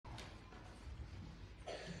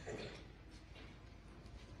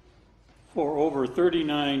For over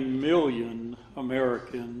 39 million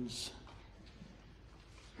Americans,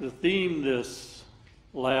 the theme this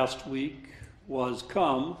last week was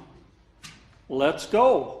Come, Let's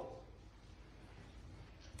Go.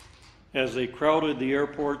 As they crowded the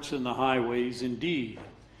airports and the highways, indeed,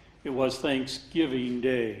 it was Thanksgiving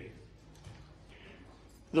Day.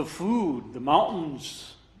 The food, the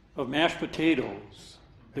mountains of mashed potatoes,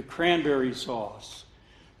 the cranberry sauce,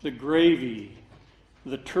 the gravy,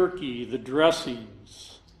 the turkey, the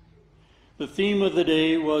dressings. The theme of the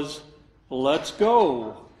day was, let's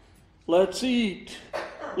go, let's eat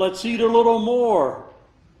a little more,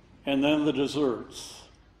 and then the desserts.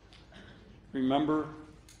 Remember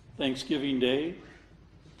Thanksgiving Day?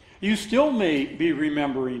 You still may be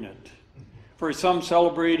remembering it. For some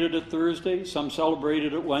celebrated it Thursday, some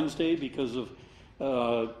celebrated it Wednesday because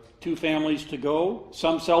of two families to go.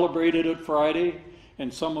 Some celebrated it Friday,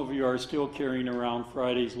 and some of you are still carrying around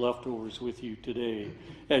Friday's leftovers with you today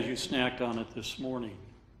as you snacked on it this morning.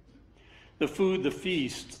 The food, the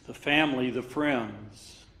feast, the family, the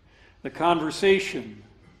friends, the conversation.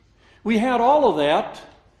 We had all of that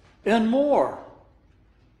and more.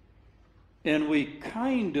 And we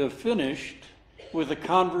kind of finished with a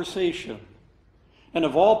conversation. And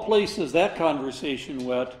of all places that conversation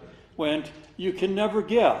went, you can never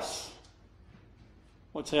guess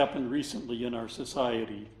what's happened recently in our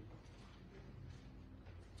society.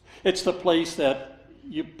 It's the place that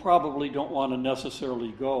you probably don't want to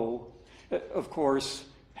necessarily go. Of course,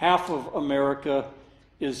 half of America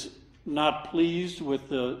is not pleased with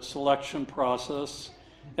the selection process,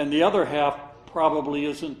 and the other half probably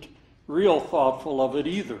isn't real thoughtful of it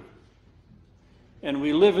either. And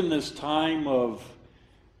we live in this time of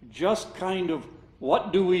just kind of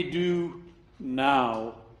what do we do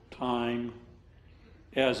now time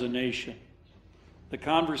as a nation. The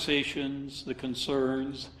conversations, the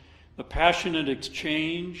concerns, the passionate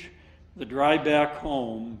exchange, the drive back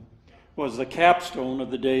home was the capstone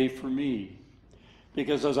of the day for me.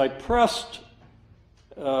 Because as I pressed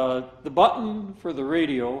the button for the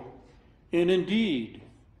radio, and indeed,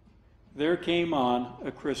 there came on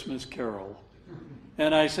A Christmas Carol.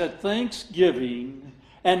 And I said, Thanksgiving,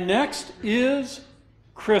 and next is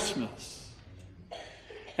Christmas.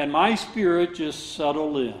 And my spirit just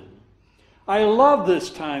settled in. I love this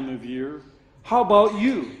time of year. How about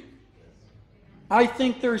you? I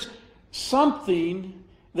think there's something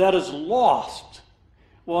that is lost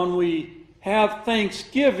when we have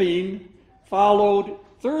Thanksgiving followed,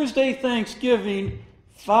 Thursday Thanksgiving,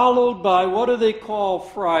 followed by, what do they call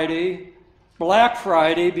Friday? Black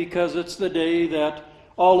Friday, because it's the day that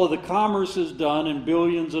all of the commerce is done and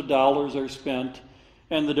billions of dollars are spent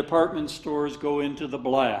and the department stores go into the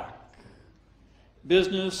black.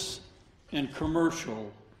 Business and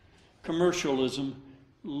commercialism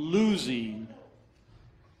losing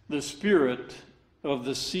the spirit of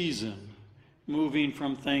the season, moving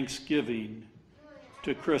from Thanksgiving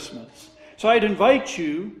to Christmas. So I'd invite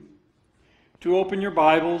you to open your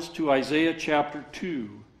Bibles to Isaiah chapter 2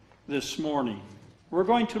 this morning. We're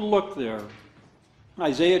going to look there.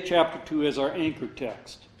 Isaiah chapter 2 is our anchor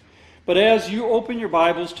text. But as you open your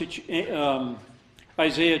Bibles to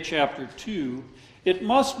Isaiah chapter 2, it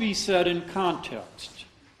must be said in context.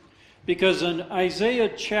 Because in Isaiah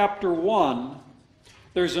chapter 1,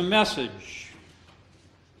 there's a message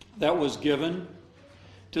that was given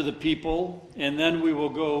to the people, and then we will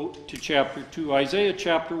go to chapter 2. Isaiah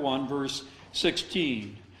chapter 1, verse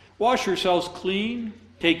 16. Wash yourselves clean,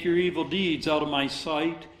 take your evil deeds out of my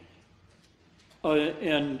sight,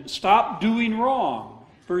 and stop doing wrong.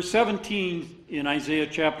 Verse 17 in Isaiah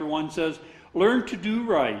chapter 1 says, learn to do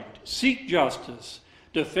right, seek justice,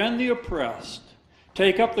 defend the oppressed,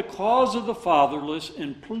 take up the cause of the fatherless,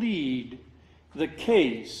 and plead the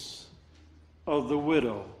case of the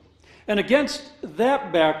widow. And against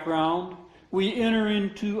that background, we enter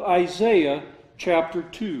into Isaiah chapter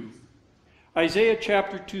 2. Isaiah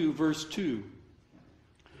chapter 2, verse 2.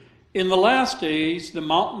 In the last days, the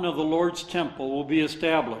mountain of the Lord's temple will be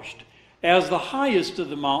established. As the highest of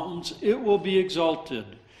the mountains, it will be exalted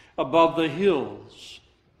above the hills.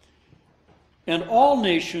 And all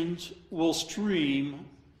nations will stream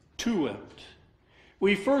to it.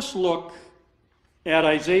 We first look at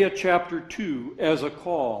Isaiah chapter 2 as a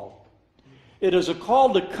call. It is a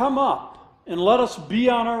call to come up and let us be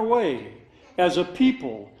on our way as a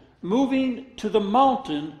people moving to the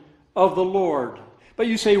mountain of the Lord. But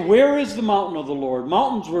you say, where is the mountain of the Lord?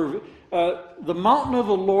 Mountains were the mountain of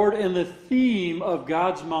the Lord, and the theme of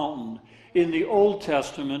God's mountain in the Old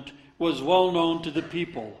Testament was well known to the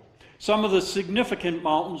people. Some of the significant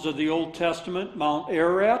mountains of the Old Testament, Mount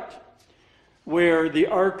Ararat, where the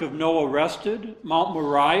Ark of Noah rested. Mount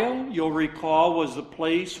Moriah, you'll recall, was the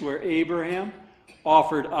place where Abraham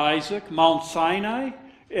offered Isaac. Mount Sinai,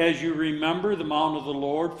 as you remember, the Mount of the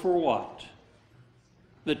Lord for what?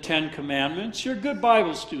 The Ten Commandments. You're good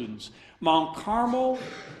Bible students. Mount Carmel,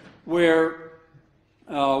 where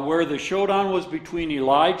the showdown was between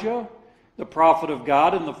Elijah, the prophet of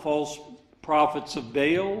God, and the false prophets of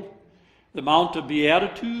Baal. The Mount of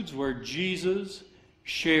Beatitudes, where Jesus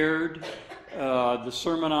shared the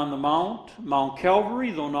Sermon on the Mount. Mount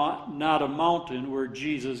Calvary, though not a mountain, where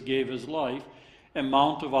Jesus gave his life. And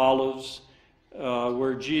Mount of Olives,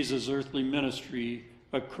 where Jesus' earthly ministry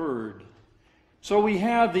occurred. So we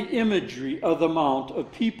have the imagery of the mount,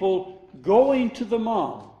 of people going to the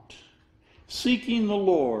mount, seeking the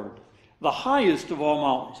Lord, the highest of all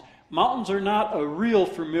mountains. Mountains are not a real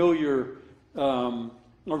familiar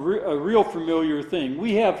thing.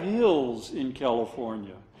 We have hills in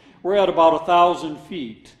California. We're at about 1,000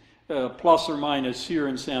 feet, plus or minus, here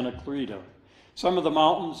in Santa Clarita. Some of the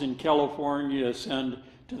mountains in California ascend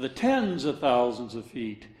to the tens of thousands of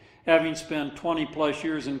feet. Having spent 20 plus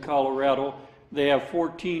years in Colorado, they have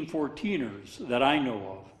 14ers that I know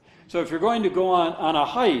of. So if you're going to go on a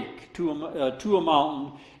hike to a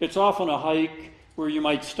mountain, it's often a hike where you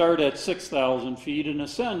might start at 6,000 feet and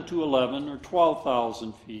ascend to 11 or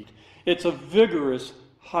 12,000 feet. It's a vigorous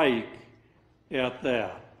hike at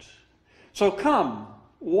that. So come,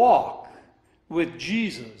 walk with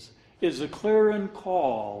Jesus is the clarion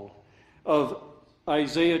call of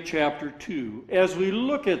Isaiah chapter 2. As we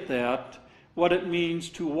look at that, what it means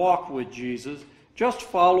to walk with Jesus, just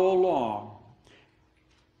follow along.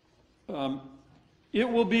 It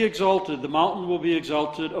will be exalted, the mountain will be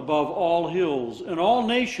exalted above all hills, and all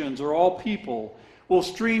nations or all people will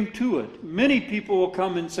stream to it. Many people will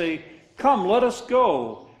come and say, "Come, let us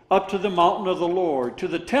go up to the mountain of the Lord, to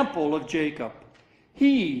the temple of Jacob.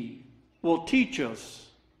 He will teach us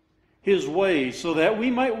his ways so that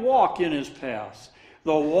we might walk in his paths.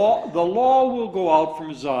 The law will go out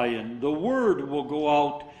from Zion. The word will go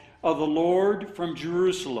out of the Lord from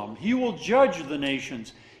Jerusalem. He will judge the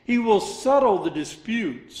nations. He will settle the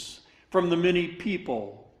disputes from the many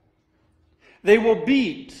people. They will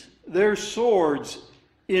beat their swords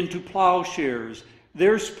into plowshares,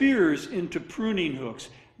 their spears into pruning hooks.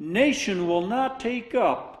 Nation will not take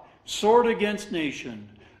up sword against nation,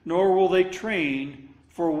 nor will they train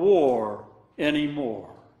for war anymore."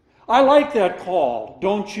 I like that call,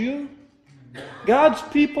 don't you? God's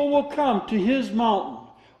people will come to his mountain,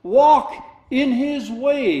 walk in his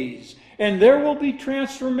ways, and there will be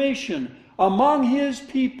transformation among his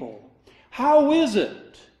people. How is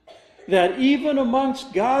it that even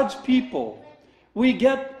amongst God's people, we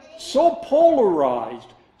get so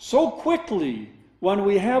polarized so quickly when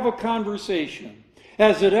we have a conversation?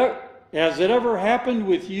 Has it ever happened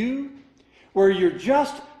with you where you're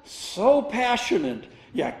just so passionate,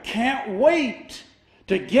 you can't wait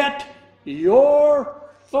to get your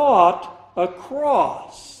thought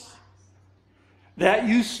across, that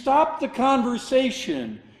you stop the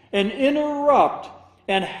conversation and interrupt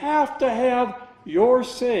and have to have your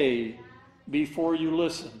say before you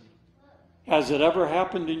listen? Has it ever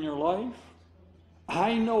happened in your life?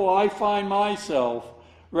 I know I find myself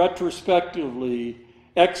retrospectively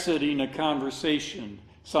exiting a conversation,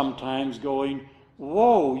 sometimes going,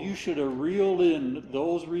 "Whoa, you should have reeled in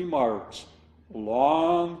those remarks a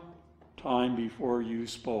long time before you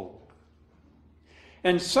spoke."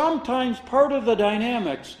 And sometimes part of the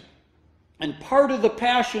dynamics and part of the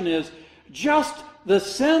passion is just the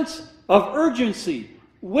sense of urgency,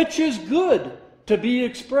 which is good to be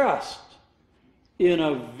expressed in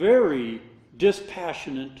a very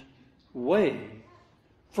dispassionate way.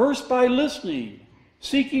 First by listening,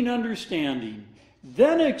 seeking understanding,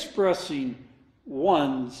 then expressing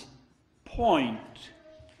one's point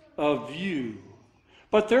of view.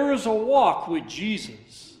 But there is a walk with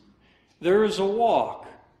Jesus. There is a walk,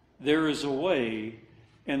 there is a way,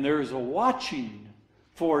 and there is a watching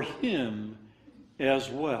for him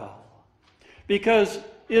as well. Because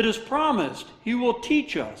it is promised he will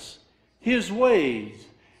teach us his ways,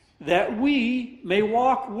 that we may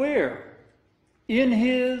walk where? In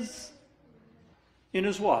his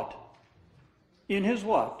what? In his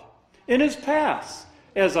what? In his paths,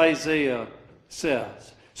 as Isaiah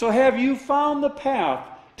says. So have you found the path?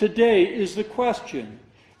 Today is the question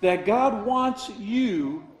that God wants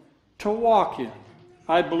you to walk in.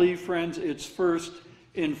 I believe, friends, it's first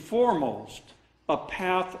and foremost a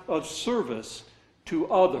path of service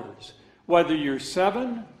to others. Whether you're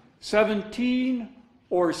 7, 17,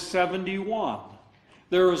 or 71,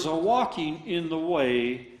 there is a walking in the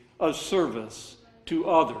way of service to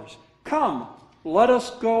others. Come, let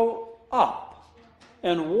us go up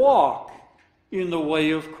and walk in the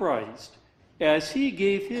way of Christ, as he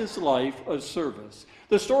gave his life a service.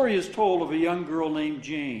 The story is told of a young girl named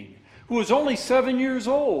Jane, who was only 7 years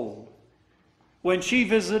old when she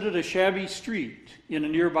visited a shabby street in a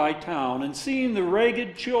nearby town, and seeing the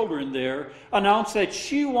ragged children there, announced that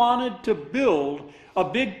she wanted to build a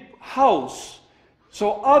big house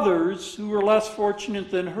so others who were less fortunate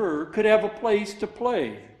than her could have a place to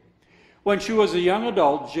play. When she was a young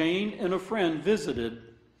adult, Jane and a friend visited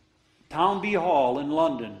Townby Hall in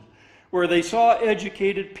London, where they saw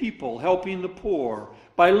educated people helping the poor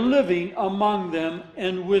by living among them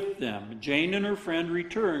and with them. Jane and her friend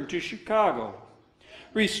returned to Chicago,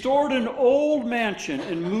 restored an old mansion,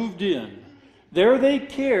 and moved in. There they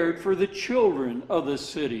cared for the children of the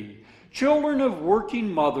city, children of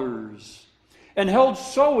working mothers, and held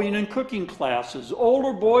sewing and cooking classes.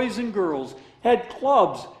 Older boys and girls had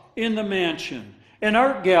clubs in the mansion, an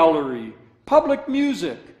art gallery, public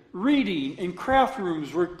music, reading, and craft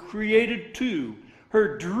rooms were created too.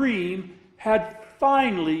 Her dream had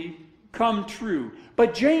finally come true.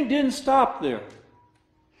 But Jane didn't stop there.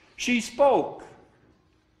 She spoke.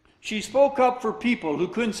 She spoke up for people who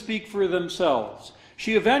couldn't speak for themselves.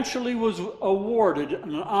 She eventually was awarded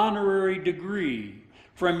an honorary degree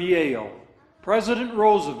from Yale. President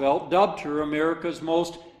Roosevelt dubbed her America's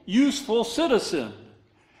most useful citizen.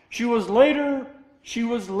 She was later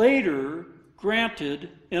granted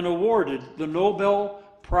and awarded the Nobel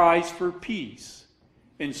Prize for Peace.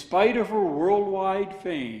 In spite of her worldwide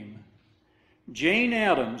fame, Jane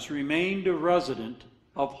Addams remained a resident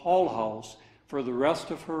of Hull House for the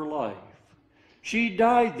rest of her life. She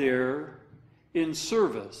died there in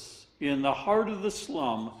service in the heart of the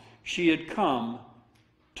slum she had come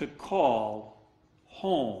to call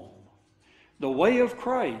home. The way of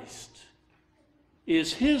Christ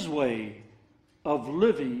is his way of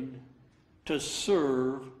living to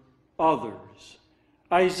serve others.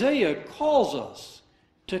 Isaiah calls us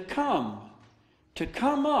to come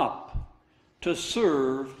up, to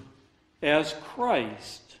serve as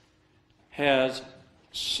Christ has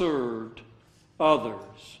served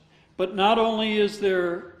others. But not only is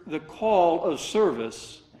there the call of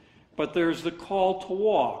service, but there's the call to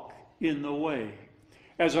walk in the way.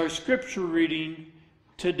 As our scripture reading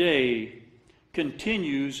today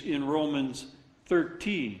continues in Romans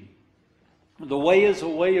 13, the way is a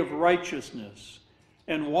way of righteousness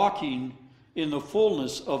and walking in the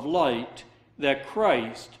fullness of light that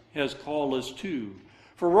Christ has called us to.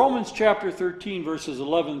 For Romans chapter 13, verses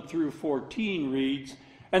 11 through 14 reads,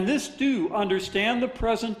 "And this do, understand the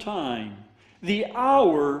present time. The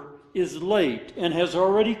hour is late and has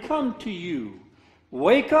already come to you.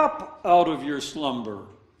 Wake up out of your slumber."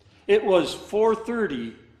 It was 4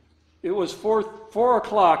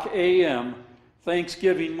 o'clock a.m.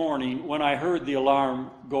 Thanksgiving morning when I heard the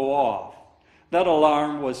alarm go off. That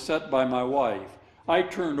alarm was set by my wife. I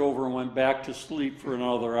turned over and went back to sleep for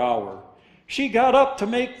another hour. She got up to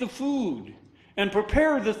make the food and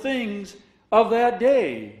prepare the things of that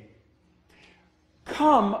day.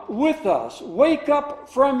 Come with us, wake up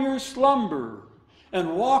from your slumber,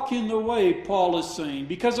 and walk in the way, Paul is saying,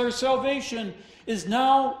 because our salvation is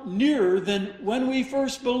now nearer than when we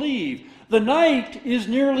first believed. The night is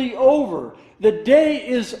nearly over. The day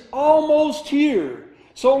is almost here.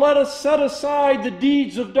 So let us set aside the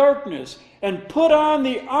deeds of darkness and put on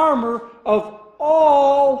the armor of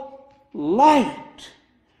all light.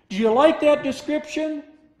 Do you like that description?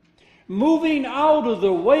 Moving out of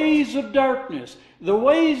the ways of darkness, the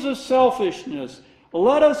ways of selfishness,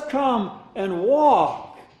 let us come and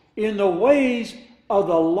walk in the ways of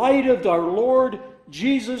the light of our Lord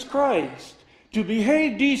Jesus Christ. To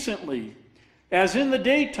behave decently, as in the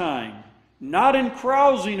daytime, not in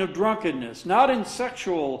carousing of drunkenness, not in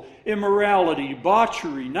sexual immorality,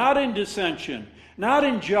 debauchery, not in dissension, not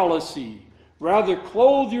in jealousy. Rather,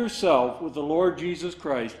 clothe yourself with the Lord Jesus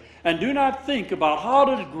Christ, and do not think about how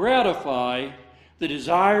to gratify the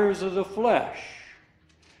desires of the flesh,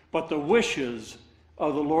 but the wishes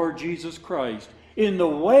of the Lord Jesus Christ, in the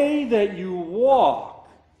way that you walk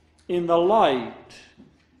in the light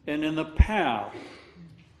and in the path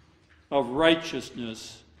of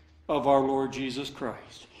righteousness of our Lord Jesus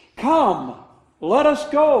Christ. Come, let us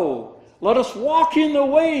go. Let us walk in the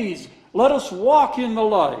ways. Let us walk in the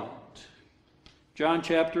light. John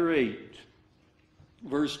chapter 8,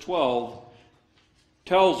 verse 12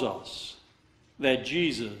 tells us that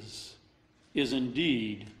Jesus is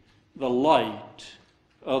indeed the light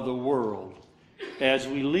of the world. As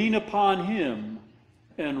we lean upon him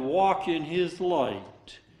and walk in his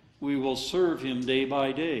light, we will serve him day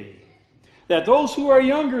by day. that those who are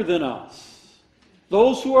younger than us,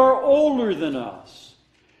 those who are older than us,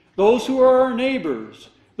 those who are our neighbors,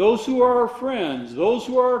 those who are our friends, those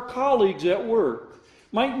who are our colleagues at work,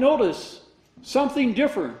 might notice something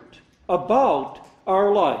different about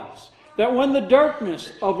our lives. That when the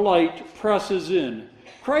darkness of light presses in,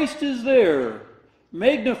 Christ is there,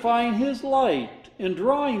 magnifying his light and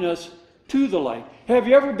drawing us to the light. Have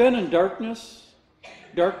you ever been in darkness?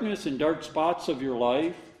 Darkness in dark spots of your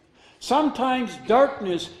life? Sometimes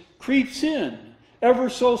darkness creeps in ever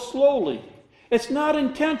so slowly. It's not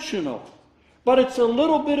intentional, but it's a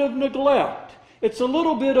little bit of neglect. It's a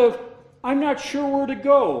little bit of, I'm not sure where to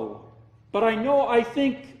go, but I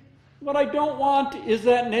think what I don't want is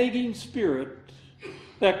that nagging spirit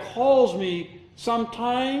that calls me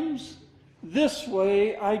sometimes this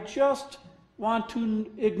way. I just want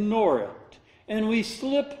to ignore it. And we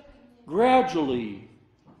slip gradually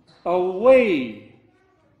away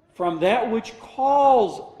from that which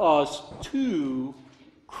calls us to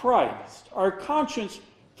Christ. Our conscience,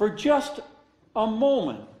 for just a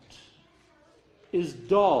moment, is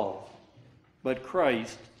dull, but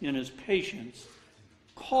Christ, in his patience,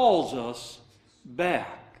 calls us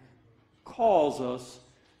back. Calls us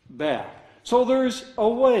back. So there's a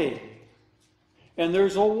way, and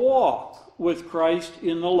there's a walk with Christ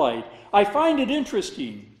in the light. I find it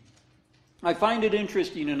interesting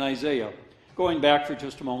in Isaiah, going back for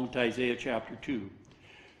just a moment to Isaiah chapter 2.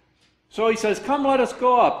 So he says, "Come, let us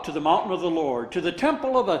go up to the mountain of the Lord, to the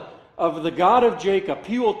temple of the God of Jacob.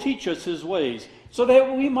 He will teach us his ways, so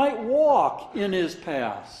that we might walk in his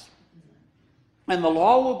paths. And the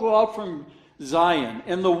law will go out from Zion,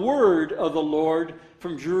 and the word of the Lord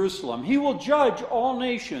from Jerusalem. He will judge all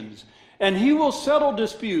nations, and he will settle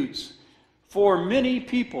disputes for many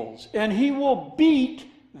peoples. And he will beat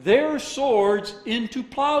their swords into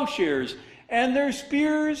plowshares, and their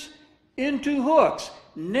spears into hooks.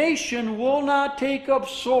 Nation will not take up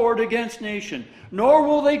sword against nation, nor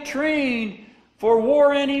will they train for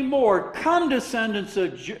war anymore. Come, descendants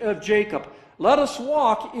of Jacob, let us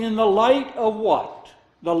walk in the light of what?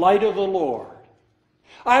 The light of the Lord."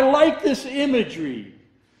 I like this imagery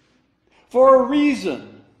for a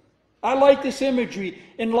reason. I like this imagery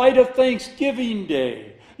in light of Thanksgiving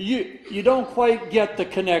Day. You don't quite get the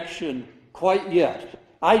connection quite yet.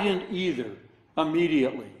 I didn't either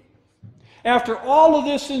immediately. After all of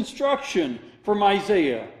this instruction from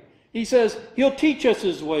Isaiah, he says he'll teach us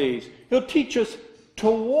his ways. He'll teach us to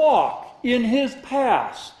walk in his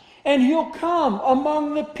paths. And he'll come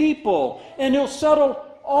among the people, and he'll settle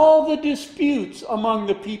all the disputes among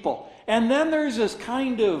the people. And then there's this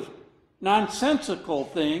kind of nonsensical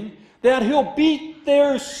thing that he'll beat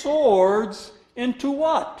their swords into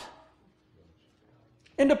what?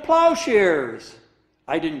 Into plowshares.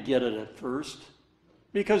 I didn't get it at first,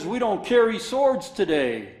 because we don't carry swords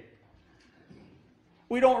today.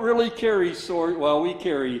 We don't really carry swords. Well, we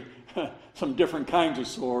carry some different kinds of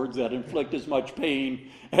swords that inflict as much pain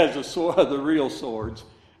as the real swords,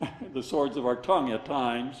 the swords of our tongue at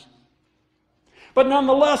times. But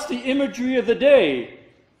nonetheless, the imagery of the day,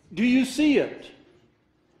 do you see it?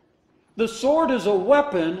 The sword is a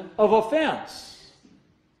weapon of offense.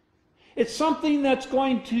 It's something that's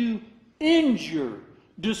going to injure,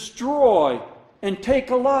 destroy, and take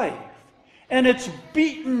a life. And it's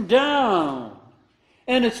beaten down,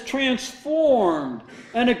 and it's transformed,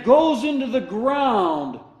 and it goes into the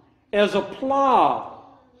ground as a plow.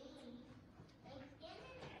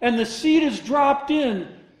 And the seed is dropped in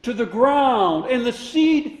to the ground, and the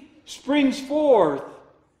seed springs forth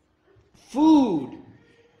food,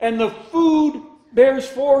 and the food bears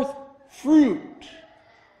forth fruit.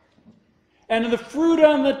 And the fruit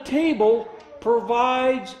on the table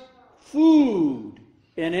provides food.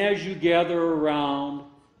 And as you gather around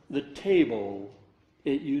the table,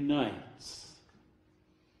 it unites.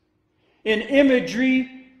 In imagery,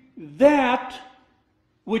 that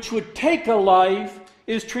which would take a life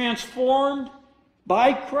is transformed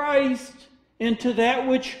by Christ into that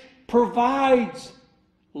which provides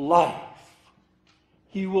life.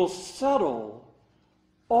 He will settle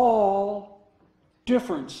all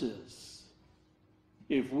differences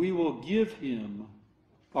if we will give him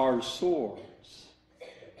our swords.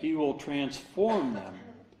 He will transform them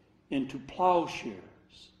into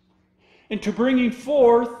plowshares, into bringing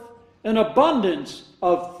forth an abundance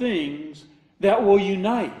of things that will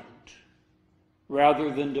unite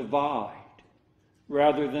rather than divide,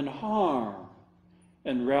 rather than harm,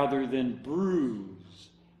 and rather than bruise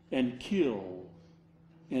and kill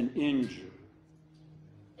and injure.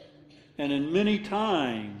 And in many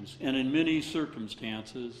times and in many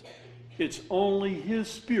circumstances, it's only his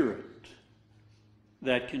Spirit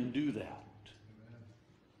that can do that.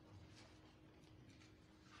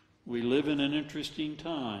 We live in an interesting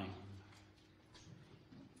time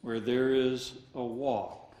where there is a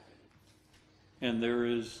walk and there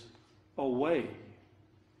is a way,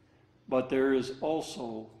 but there is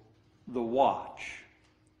also the watch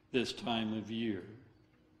this time of year.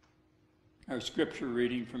 Our scripture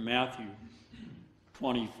reading from Matthew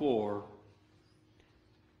 24,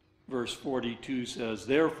 verse 42 says,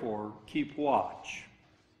 "Therefore keep watch,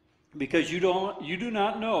 because you do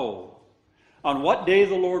not know on what day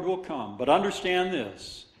the Lord will come. But understand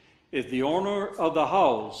this, if the owner of the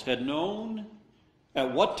house had known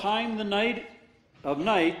at what time of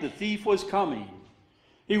night the thief was coming,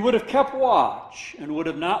 he would have kept watch and would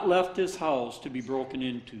have not left his house to be broken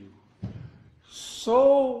into.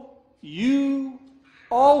 So you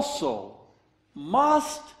also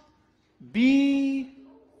must be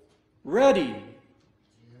ready,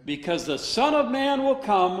 because the Son of Man will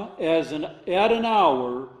come at an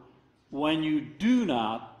hour when you do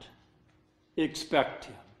not expect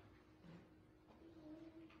him."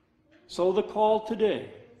 So the call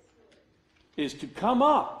today is to come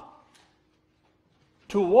up,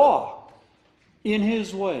 to walk in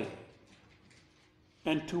his way,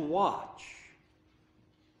 and to watch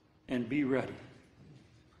and be ready.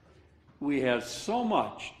 We have so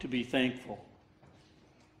much to be thankful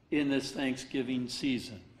in this Thanksgiving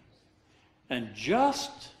season. And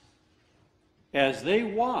just as they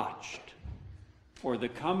watched for the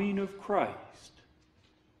coming of Christ,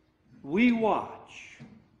 we watch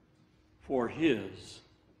for his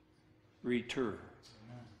return.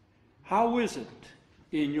 How is it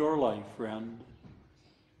in your life, friend?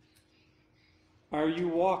 Are you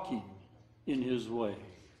walking in his way?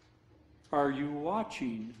 Are you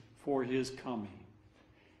watching for his coming?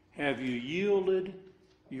 Have you yielded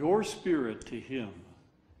your spirit to him,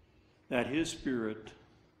 that his spirit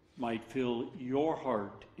might fill your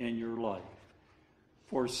heart and your life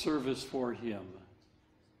for service for him,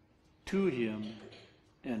 to him,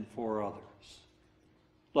 and for others?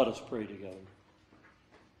 Let us pray together.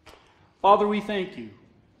 Father, we thank you.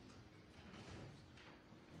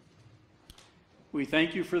 We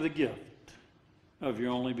thank you for the gift of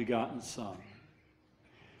your only begotten Son.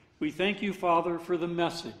 We thank you, Father, for the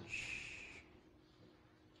message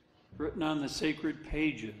written on the sacred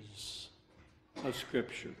pages of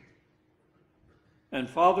Scripture. And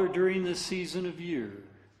Father, during this season of year,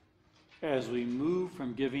 as we move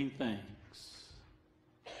from giving thanks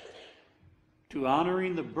to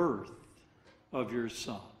honoring the birth of your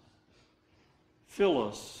Son, fill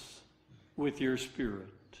us with your Spirit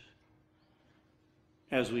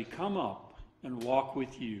as we come up and walk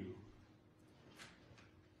with you,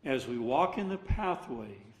 as we walk in the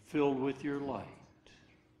pathway filled with your light,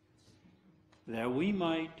 that we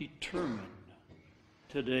might determine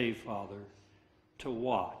today, Father, to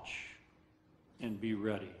watch and be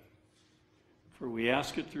ready. For we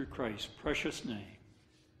ask it through Christ's precious name.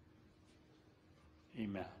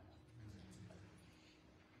 Amen.